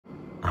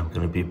I'm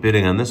going to be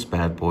bidding on this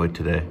bad boy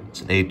today.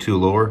 It's an A2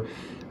 lower.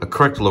 A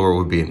correct lower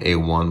would be an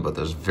A1, but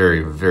there's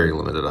very, very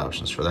limited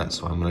options for that.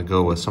 So I'm going to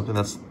go with something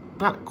that's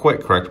not quite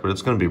correct, but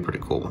it's going to be pretty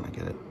cool when I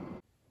get it.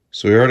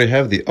 So we already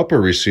have the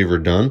upper receiver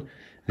done.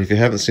 And if you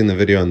haven't seen the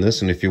video on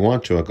this, and if you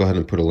want to, I'll go ahead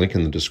and put a link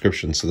in the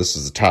description. So this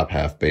is the top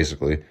half,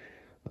 basically,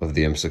 of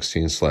the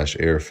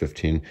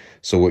M16/AR-15.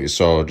 So what you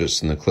saw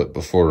just in the clip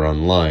before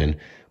online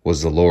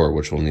was the lower,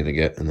 which we'll need to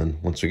get. And then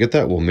once we get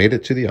that, we'll mate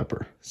it to the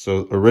upper.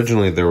 So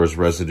originally there was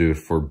residue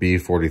for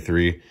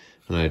B43,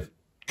 and I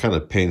kind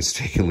of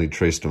painstakingly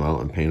traced them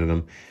out and painted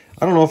them.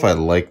 I don't know if I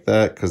like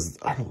that, because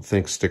I don't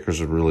think stickers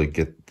would really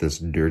get this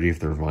dirty if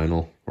they're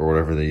vinyl or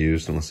whatever they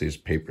used, unless they use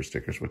paper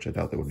stickers, which I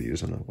doubt they would be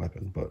using a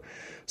weapon. But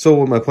so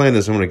what my plan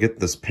is, I'm going to get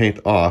this paint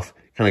off,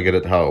 kind of get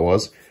it how it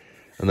was.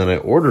 And then I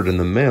ordered in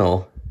the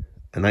mail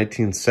a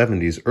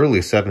 1970s, early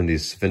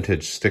 70s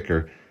vintage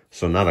sticker.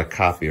 So not a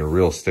copy, a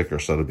real sticker,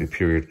 so it'll be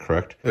period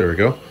correct. There we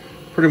go.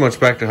 Pretty much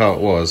back to how it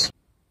was.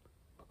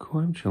 Look who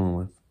I'm chilling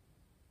with.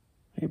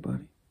 Hey,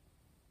 buddy.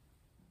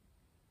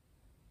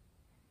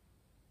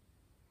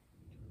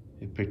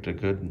 You picked a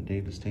good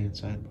day to stay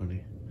inside,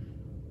 buddy.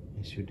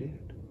 Yes, you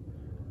did.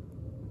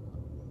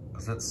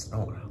 Because it's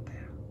snowing out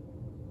there.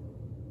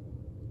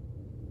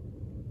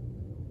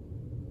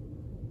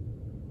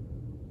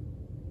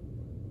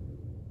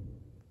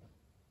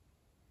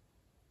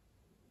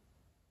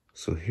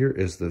 So here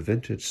is the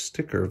vintage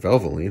sticker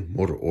Valvoline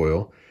motor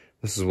oil.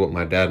 This is what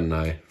my dad and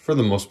I, for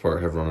the most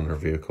part, have run on our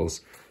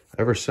vehicles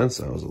ever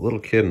since I was a little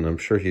kid, and I'm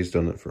sure he's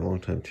done it for a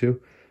long time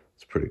too.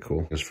 It's pretty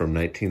cool. It's from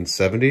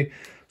 1970,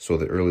 so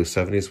the early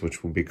 70s,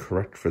 which will be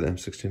correct for the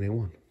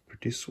M16A1.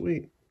 Pretty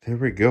sweet. There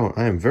we go.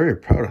 I am very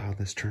proud of how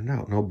this turned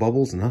out. No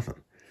bubbles,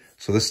 nothing.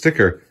 So this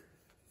sticker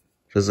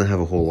doesn't have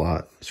a whole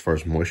lot as far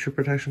as moisture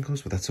protection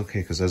goes, but that's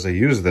okay, because as I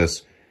use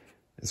this,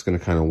 it's going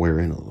to kind of wear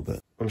in a little bit.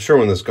 I'm sure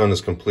when this gun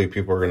is complete,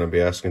 people are going to be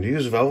asking, do you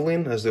use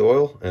Valvoline as the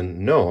oil? And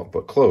no,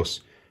 but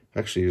close. I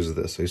actually use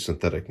this. I use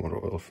synthetic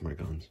motor oil for my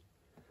guns.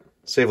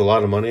 Save a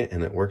lot of money,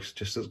 and it works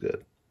just as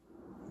good.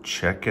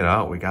 Check it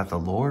out. We got the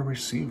lower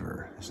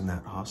receiver. Isn't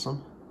that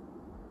awesome?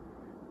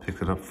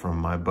 Picked it up from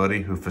my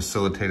buddy who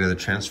facilitated the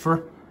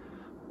transfer,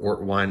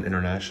 Ortwine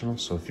International.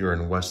 So if you're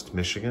in West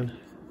Michigan,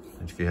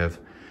 and if you have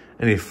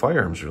any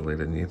firearms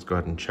related needs, go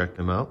ahead and check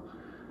them out.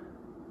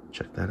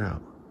 Check that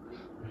out.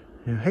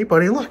 Yeah, hey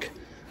buddy, look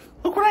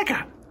what I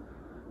got.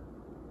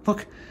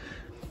 Look,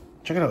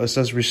 check it out. It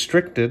says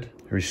restricted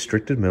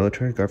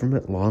military,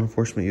 government, law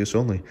enforcement use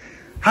only.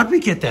 How'd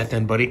we get that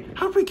then, buddy?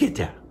 How'd we get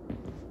that?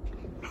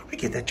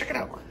 Check it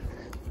out.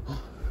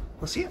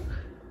 Let's see it.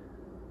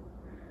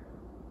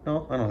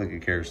 No, I don't think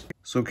it cares.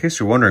 So in case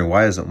you're wondering,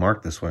 why is it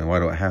marked this way and why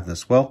do I have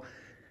this? Well,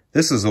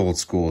 this is old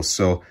school.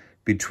 So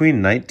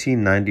between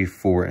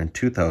 1994 and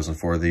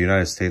 2004, the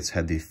United States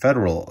had the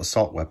federal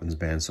assault weapons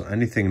ban. So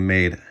anything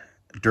made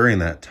during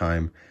that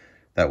time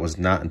that was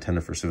not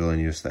intended for civilian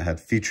use, that had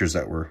features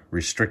that were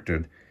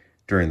restricted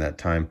during that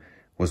time,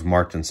 was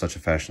marked in such a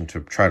fashion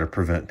to try to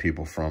prevent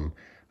people from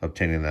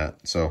obtaining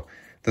that. So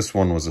this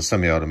one was a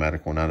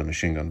semi-automatic one, not a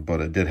machine gun,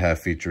 but it did have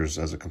features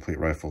as a complete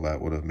rifle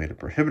that would have made it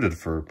prohibited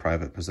for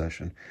private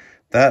possession.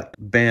 That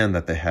ban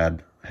that they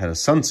had a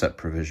sunset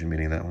provision,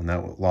 meaning that when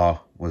that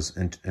law was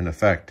in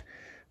effect,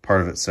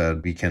 part of it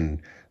said we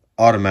can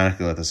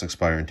automatically let this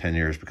expire in 10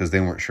 years because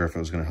they weren't sure if it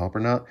was going to help or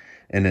not,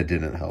 and it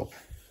didn't help.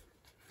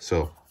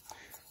 So,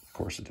 of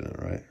course it didn't,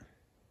 right?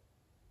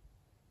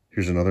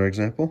 Here's another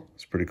example.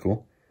 It's pretty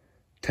cool.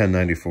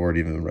 1094, it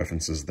even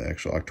references the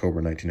actual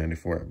October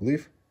 1994, I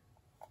believe.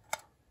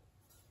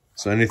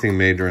 So anything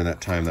made during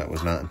that time that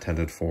was not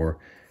intended for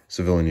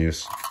civilian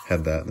use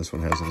had that. This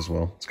one has it as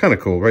well. It's kind of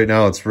cool. Right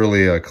now, it's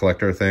really a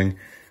collector thing.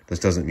 This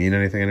doesn't mean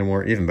anything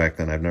anymore. Even back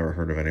then, I've never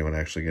heard of anyone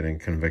actually getting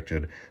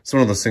convicted. It's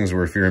one of those things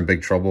where if you're in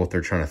big trouble, if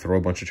they're trying to throw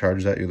a bunch of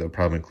charges at you, they'll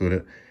probably include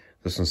it.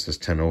 This one says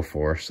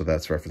 1004, so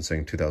that's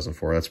referencing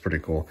 2004. That's pretty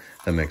cool.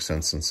 That makes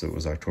sense since it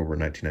was October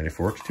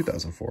 1994 to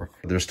 2004.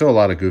 There's still a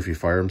lot of goofy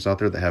firearms out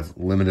there that have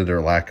limited or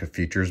lack of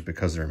features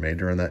because they're made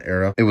during that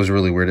era. It was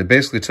really weird. It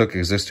basically took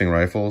existing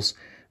rifles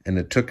and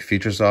it took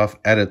features off.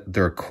 At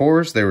their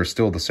cores, they were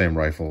still the same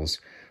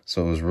rifles.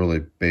 So it was really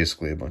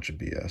basically a bunch of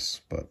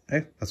BS. But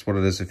hey, that's what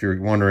it is. If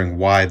you're wondering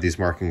why these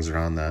markings are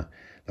on that,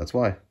 that's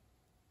why. A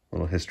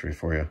little history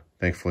for you.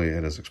 Thankfully,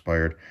 it has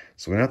expired,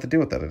 so we don't have to deal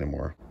with that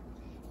anymore.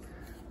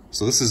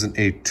 So this is an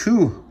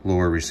A2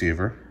 lower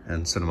receiver,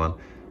 and Cinnabon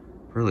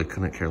really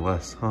couldn't care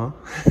less, huh?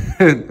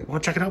 Want to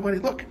check it out, buddy?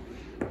 Look.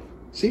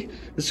 See?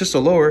 It's just a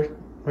lower.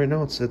 Right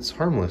now, it's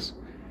harmless.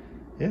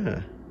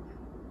 Yeah.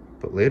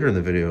 But later in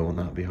the video, it will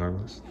not be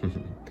harmless.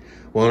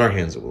 Well, in our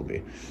hands, it will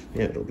be.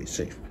 Yeah, it'll be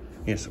safe.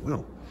 Yes, it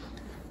will.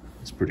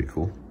 It's pretty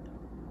cool.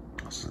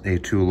 This is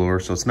A2 lower,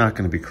 so it's not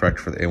going to be correct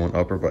for the A1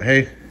 upper, but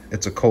hey,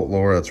 it's a Colt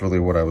lower. That's really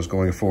what I was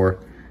going for.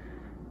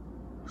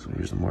 So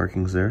here's the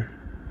markings there.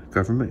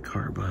 Government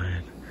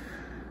carbine.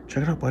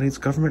 Check it out, buddy. It's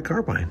government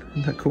carbine.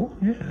 Isn't that cool?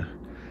 Yeah.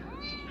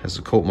 Has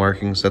the Colt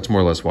markings. That's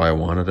more or less why I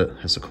wanted it.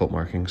 Has the Colt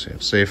markings. You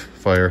have safe,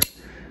 fire,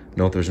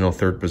 Note there's no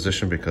third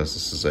position because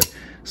this is a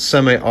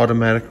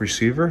semi-automatic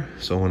receiver.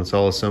 So when it's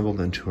all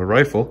assembled into a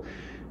rifle,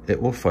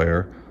 it will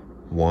fire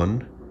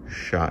 1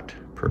 shot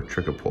per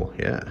trigger pull.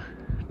 Yeah,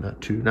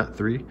 not 2, not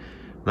 3,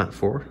 not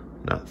 4,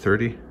 not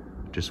 30,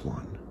 just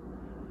 1.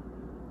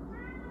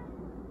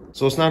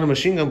 So it's not a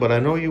machine gun, but I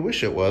know you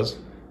wish it was.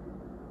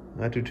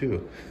 I do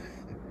too.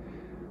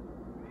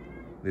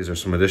 These are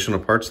some additional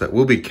parts that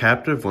will be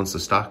captive once the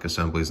stock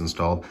assembly is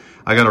installed.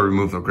 I got to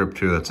remove the grip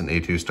too. That's an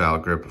A2 style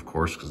grip, of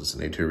course, because it's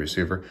an A2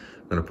 receiver.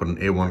 I'm going to put an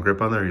A1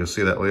 grip on there. You'll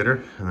see that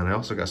later. And then I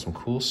also got some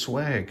cool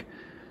swag.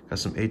 Got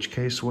some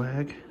HK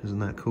swag. Isn't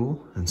that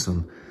cool? And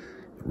some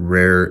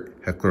rare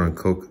Heckler &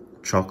 Koch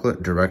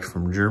chocolate direct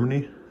from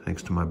Germany,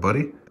 thanks to my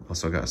buddy.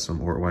 Also got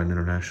some Ort Wine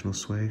International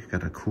swag.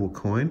 Got a cool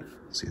coin.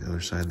 See the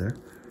other side there?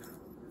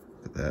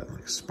 Look at that,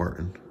 like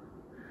Spartan.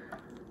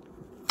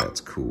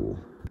 That's cool.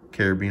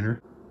 Carabiner.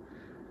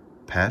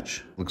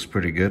 Patch. Looks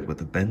pretty good with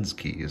the Benz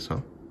keys,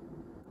 huh?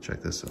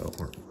 Check this out.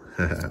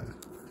 Isn't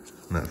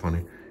that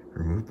funny?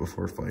 Remove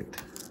before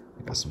fight.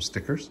 Got some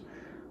stickers.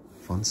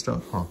 Fun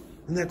stuff, huh?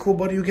 Isn't that cool,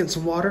 buddy? You getting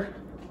some water?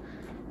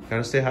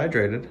 Gotta stay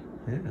hydrated.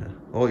 Yeah.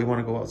 Oh, you want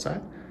to go outside?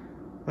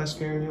 Am I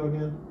scaring you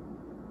again?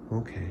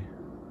 Okay.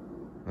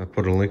 I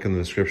put a link in the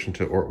description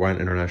to Ort Wine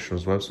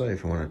International's website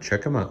if you want to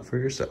check them out for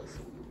yourself.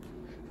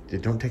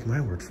 Don't take my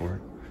word for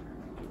it.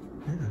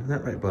 Yeah, isn't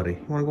that right, buddy?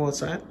 You want to go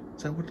outside?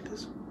 Is that what it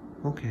is?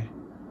 Okay.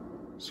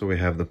 So we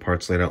have the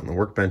parts laid out on the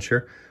workbench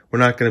here. We're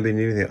not going to be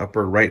needing the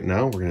upper right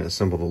now. We're going to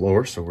assemble the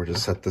lower, so we'll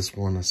just set this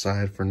one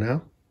aside for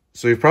now.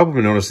 So you've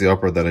probably noticed the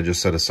upper that I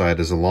just set aside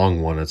is a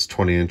long one. It's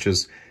 20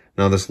 inches.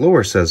 Now this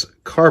lower says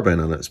carbine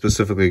on it,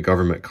 specifically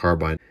government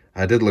carbine.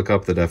 I did look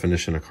up the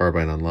definition of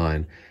carbine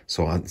online,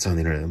 so it's on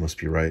the internet, it must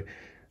be right.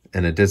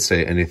 And it did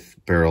say any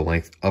barrel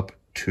length up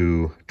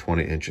to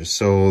 20 inches.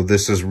 So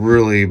this is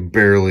really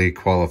barely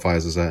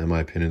qualifies as that, in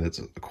my opinion.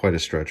 That's quite a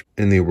stretch.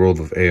 In the world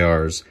of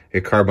ARs,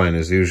 a carbine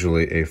is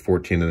usually a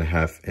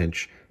 14.5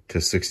 inch to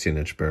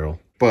 16-inch barrel.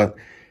 But,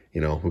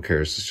 you know, who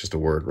cares? It's just a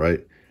word,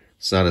 right?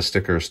 It's not a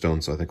stick or a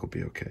stone, so I think we'll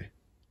be okay.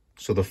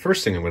 So the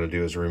first thing I'm going to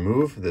do is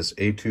remove this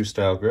A2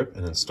 style grip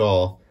and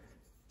install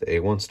the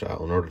A1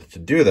 style. In order to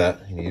do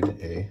that, you need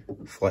a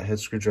flathead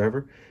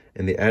screwdriver,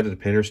 and the added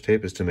painter's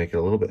tape is to make it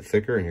a little bit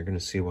thicker, and you're going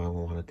to see why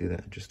we'll want to do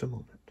that in just a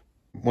moment.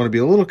 Want to be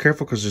a little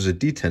careful because there's a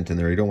detent in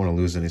there. You don't want to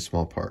lose any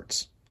small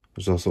parts.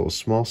 There's also a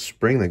small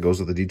spring that goes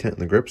with the detent in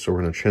the grip, so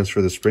we're going to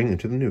transfer the spring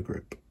into the new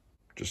grip.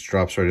 Just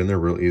drops right in there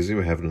real easy.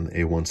 We have it in the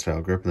A1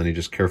 style grip, and then you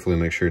just carefully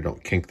make sure you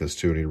don't kink this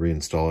too, and you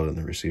reinstall it in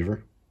the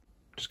receiver.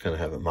 Just kind of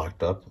have it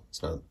mocked up.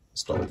 It's not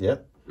installed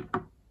yet.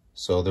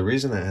 So the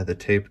reason I add the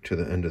tape to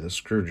the end of the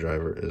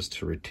screwdriver is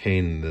to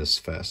retain this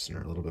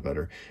fastener a little bit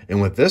better.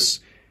 And with this,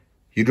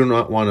 you do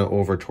not want to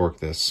over torque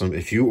this.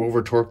 If you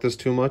over torque this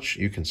too much,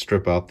 you can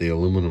strip out the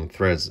aluminum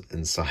threads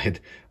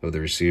inside of the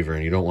receiver,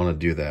 and you don't want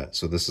to do that.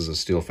 So this is a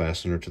steel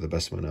fastener. To the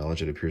best of my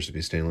knowledge, it appears to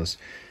be stainless.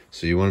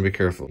 So you want to be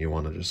careful. You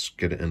want to just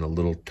get it in a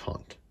little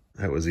taunt.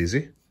 That was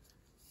easy.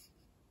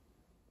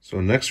 So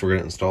next we're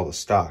going to install the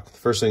stock. The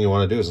first thing you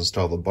want to do is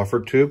install the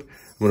buffer tube.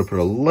 I'm going to put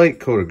a light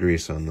coat of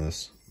grease on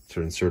this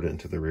to insert it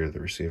into the rear of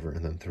the receiver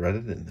and then thread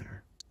it in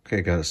there.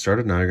 Okay, got it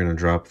started. Now you're going to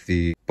drop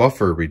the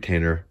buffer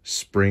retainer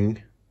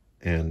spring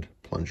and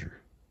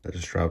plunger. That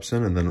just drops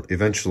in, and then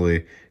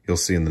eventually you'll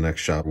see in the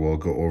next shot we'll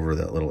go over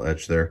that little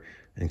edge there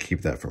and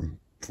keep that from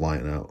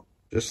flying out.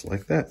 Just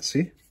like that,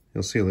 see?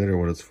 You'll see later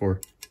what it's for.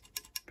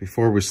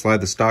 Before we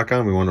slide the stock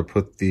on, we want to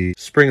put the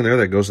spring in there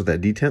that goes with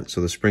that detent. So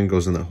the spring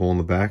goes in that hole in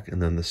the back,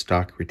 and then the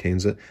stock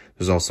retains it.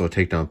 There's also a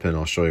takedown pin.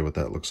 I'll show you what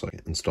that looks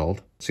like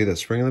installed. See that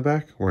spring in the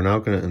back? We're now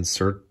going to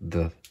insert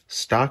the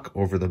stock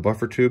over the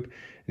buffer tube. And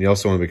you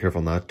also want to be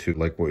careful not to,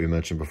 like what we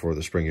mentioned before,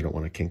 the spring, you don't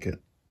want to kink it.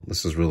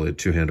 This is really a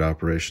two-hand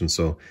operation,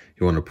 so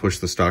you want to push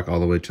the stock all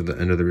the way to the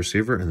end of the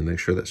receiver and then make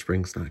sure that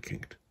spring's not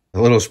kinked.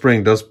 The little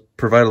spring does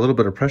provide a little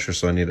bit of pressure,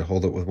 so I need to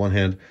hold it with one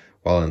hand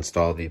while I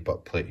install the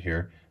butt plate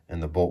here,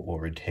 and the bolt will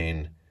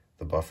retain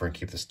the buffer and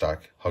keep the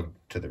stock hugged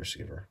to the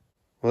receiver.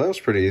 Well, that was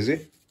pretty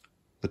easy.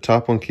 The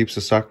top one keeps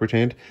the stock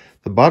retained.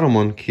 The bottom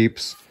one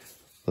keeps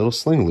a little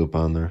sling loop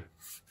on there.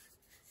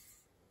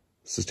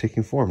 This is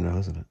taking form now,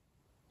 isn't it?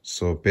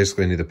 So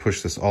basically I need to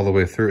push this all the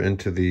way through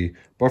into the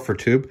buffer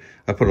tube.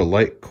 I put a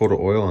light coat of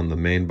oil on the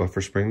main buffer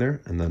spring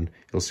there, and then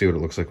you'll see what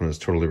it looks like when it's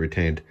totally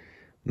retained.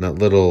 And that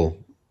little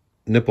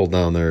nipple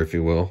down there, if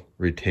you will,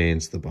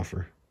 retains the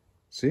buffer.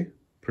 See?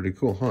 Pretty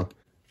cool, huh?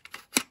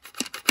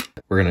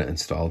 We're going to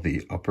install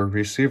the upper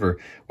receiver.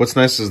 What's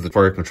nice is the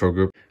fire control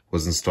group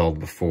was installed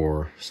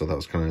before, so that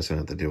was kind of nice. I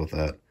didn't have to deal with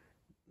that.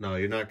 Now,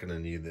 you're not going to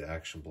need the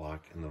action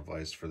block and the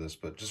vise for this,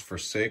 but just for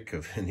sake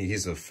of and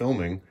ease of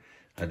filming,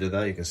 I did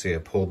that. You can see I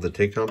pulled the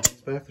takedown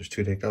pins back. There's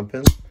two takedown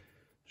pins.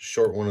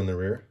 Short one in the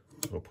rear,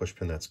 little push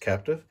pin that's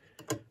captive.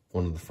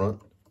 One in the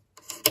front.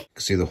 You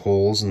can see the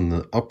holes in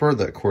the upper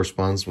that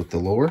corresponds with the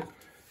lower.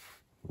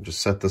 I'll just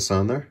set this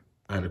on there.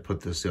 I had to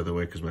put this the other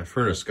way because my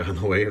furnace got in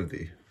the way of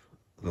the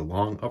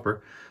long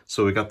upper.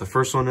 So we got the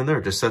first one in there.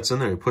 It just sets in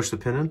there. You push the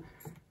pin in.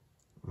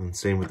 And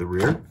same with the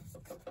rear.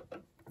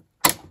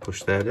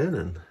 Push that in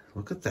and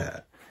look at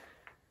that.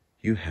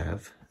 you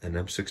have an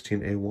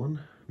M16A1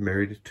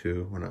 married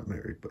to, we're not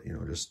married, but you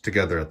know, just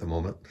together at the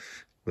moment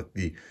with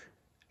the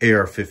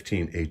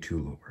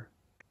AR-15A2 lower.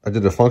 I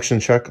did a function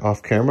check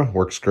off camera,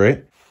 works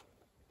great.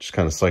 Just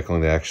kind of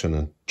cycling the action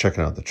and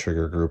checking out the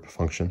trigger group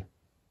function.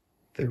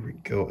 There we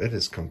go, it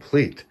is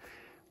complete.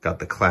 Got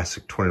the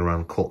classic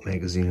 20-round Colt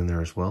magazine in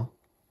there as well.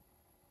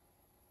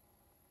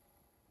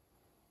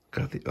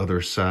 Got the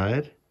other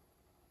side.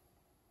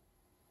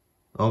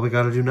 All we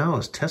gotta do now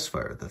is test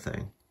fire the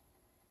thing.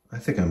 I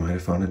think I might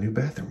have found a new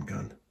bathroom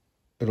gun.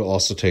 It'll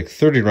also take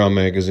 30-round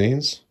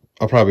magazines.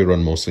 I'll probably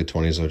run mostly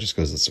 20s though, just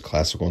because it's a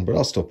classic one, but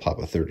I'll still pop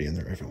a 30 in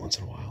there every once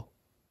in a while.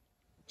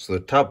 So the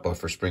top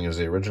buffer spring is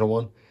the original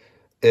one.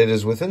 It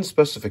is within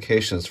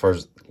specification as far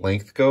as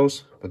length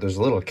goes, but there's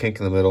a little kink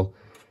in the middle.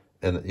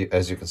 And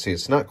as you can see,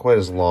 it's not quite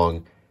as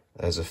long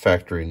as a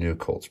factory new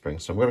Colt spring.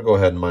 So I'm going to go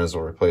ahead and might as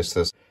well replace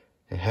this.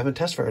 I haven't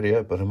test fired it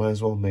yet, but I might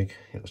as well make,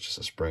 you know, it's just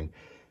a spring.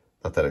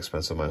 Not that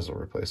expensive, might as well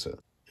replace it.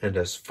 And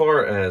as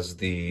far as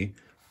the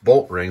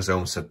bolt rings, I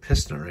almost said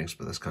piston rings,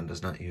 but this gun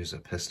does not use a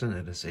piston.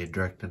 It is a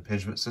direct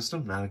impingement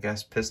system, not a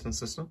gas piston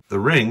system. The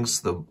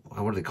rings, what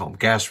do they call them?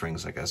 Gas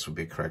rings, I guess would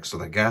be correct. So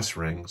the gas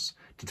rings,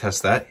 to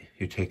test that,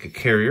 you take a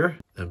carrier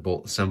and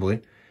bolt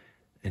assembly,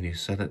 and you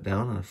set it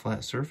down on a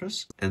flat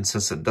surface. And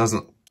since it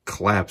doesn't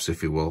collapse,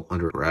 if you will,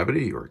 under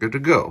gravity, you're good to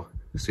go.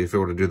 See, if it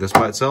were to do this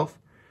by itself,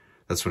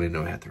 that's when you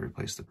know I have to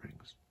replace the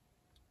rings.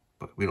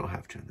 But we don't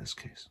have to in this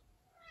case.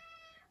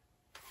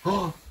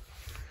 Oh,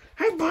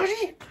 hi,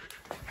 buddy.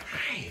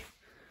 Hi.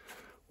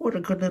 What a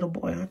good little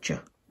boy, aren't you?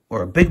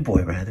 Or a big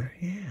boy, rather.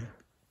 Yeah.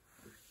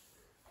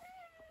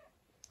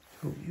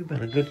 Oh, you've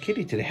been a good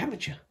kitty today,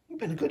 haven't you? You've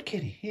been a good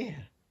kitty, yeah.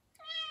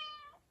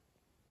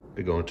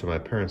 Be going to my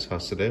parents'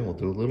 house today, and we'll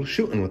do a little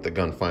shooting with the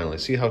gun finally.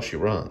 See how she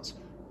runs.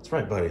 That's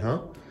right, buddy,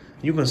 huh?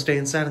 You gonna stay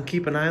inside and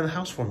keep an eye on the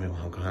house for me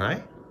while I'm gone,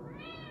 right?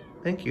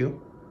 Thank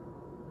you.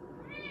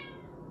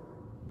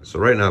 So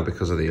right now,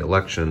 because of the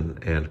election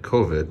and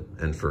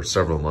COVID, and for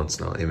several months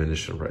now,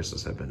 ammunition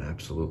prices have been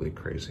absolutely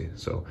crazy.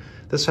 So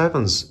this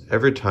happens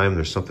every time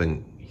there's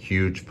something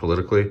huge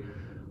politically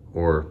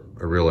or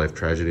a real life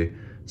tragedy.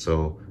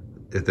 So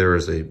if there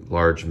is a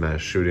large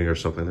mass shooting or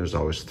something, there's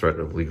always threat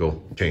of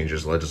legal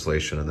changes,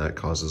 legislation, and that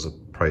causes a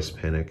price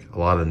panic. A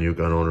lot of new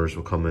gun owners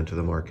will come into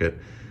the market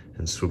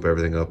and swoop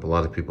everything up. A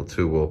lot of people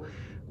too will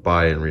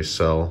buy and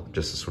resell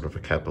just as sort of a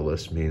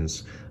capitalist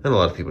means. And a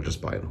lot of people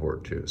just buy and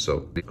hoard too.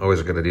 So always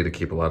a good idea to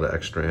keep a lot of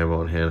extra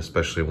ammo on hand,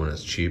 especially when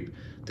it's cheap.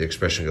 The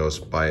expression goes,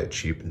 buy it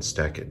cheap and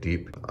stack it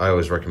deep. I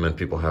always recommend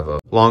people have a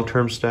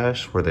long-term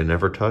stash where they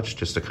never touch,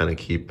 just to kind of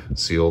keep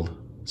sealed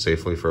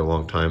safely for a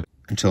long time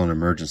until an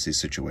emergency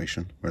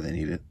situation where they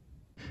need it.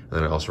 And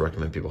then I also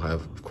recommend people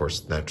have, of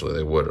course, naturally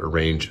they would, a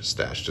range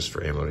stash just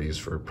for ammo to use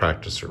for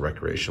practice or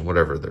recreation,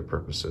 whatever their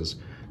purpose is.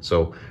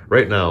 So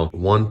right now,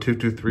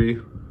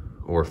 1.223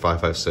 or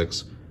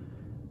 5.56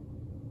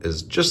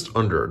 is just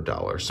under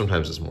 $1.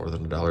 Sometimes it's more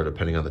than $1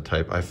 depending on the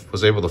type. I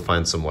was able to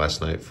find some last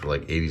night for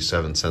like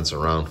 87 cents a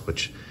round,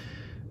 which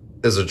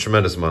is a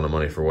tremendous amount of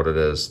money for what it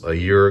is. A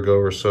year ago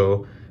or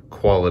so,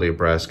 quality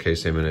brass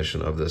case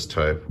ammunition of this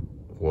type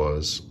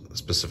was,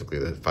 specifically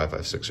the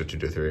 5.56 or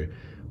 223,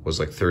 was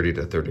like 30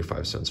 to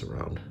 35 cents a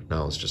round.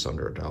 Now it's just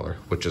under $1,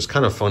 which is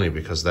kind of funny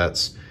because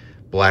that's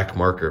black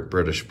market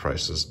British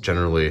prices.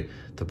 Generally,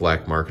 the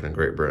black market in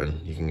Great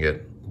Britain, you can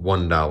get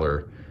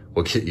 $1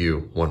 will get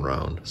you one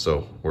round.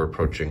 So we're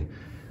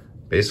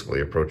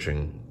basically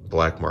approaching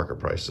black market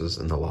prices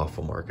in the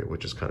lawful market,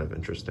 which is kind of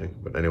interesting.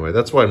 But anyway,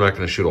 that's why I'm not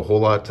going to shoot a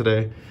whole lot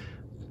today,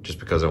 just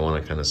because I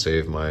want to kind of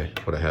save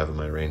what I have in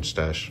my range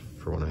stash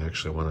for when I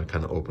actually want to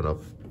kind of open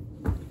up,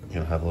 you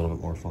know, have a little bit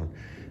more fun.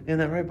 Isn't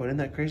that right, bud? Isn't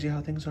that crazy how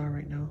things are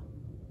right now?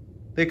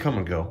 They come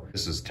and go.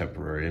 This is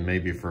temporary. It may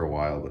be for a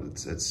while, but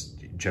it's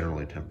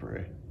generally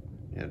temporary.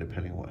 Yeah,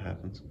 depending on what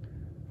happens.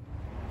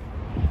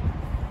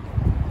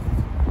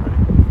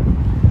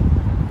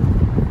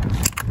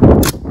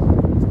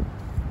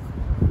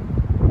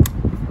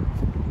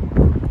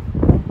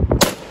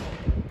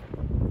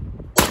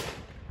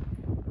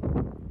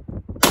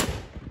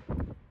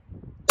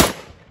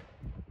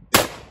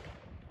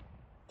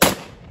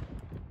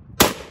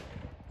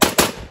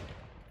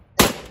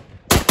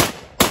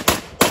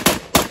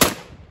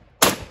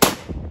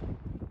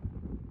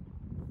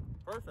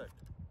 Perfect.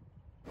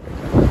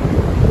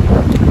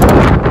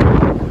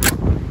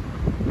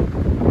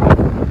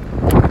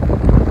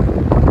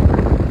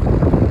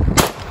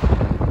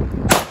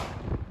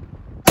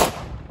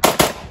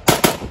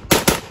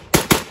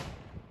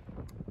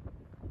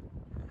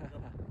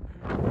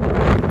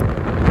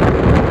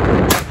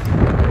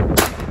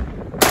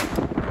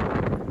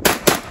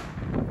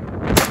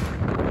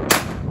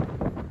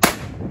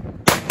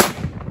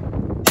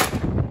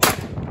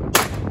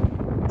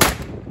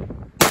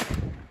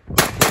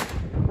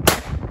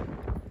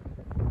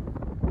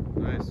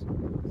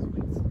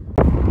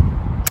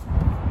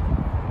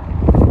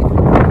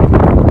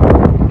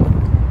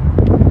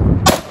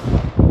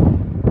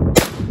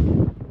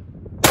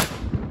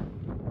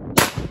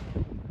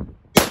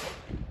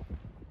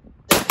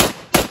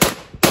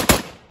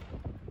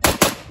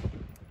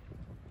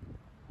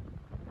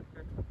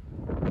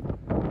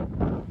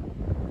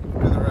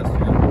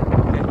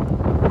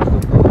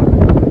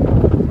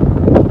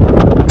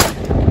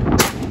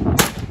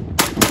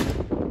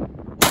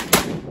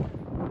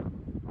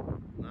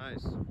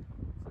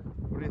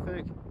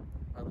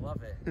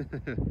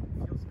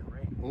 Feels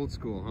great. Old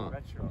school, huh?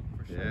 Retro,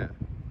 for sure. Yeah.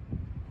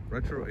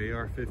 Retro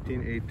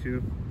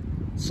AR-15A2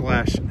 /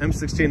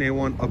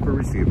 M16A1 upper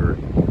receiver.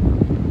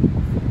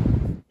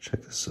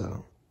 Check this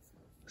out.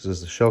 This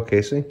is the shell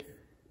casing.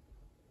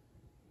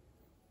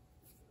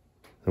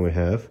 And we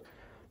have,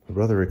 my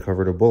brother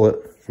recovered a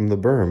bullet from the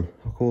berm.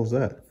 How cool is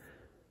that?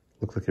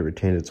 Looked like it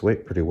retained its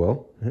weight pretty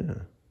well. Yeah.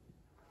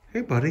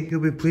 Hey, buddy,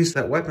 you'll be pleased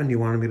that weapon you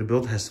wanted me to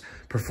build has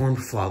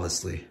performed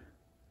flawlessly.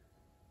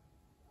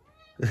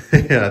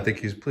 Yeah, I think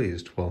he's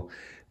pleased. Well,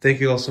 thank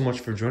you all so much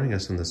for joining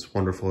us in this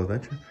wonderful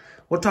adventure.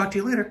 We'll talk to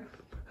you later.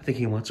 I think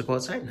he wants to go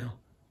outside now.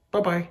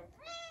 Bye-bye.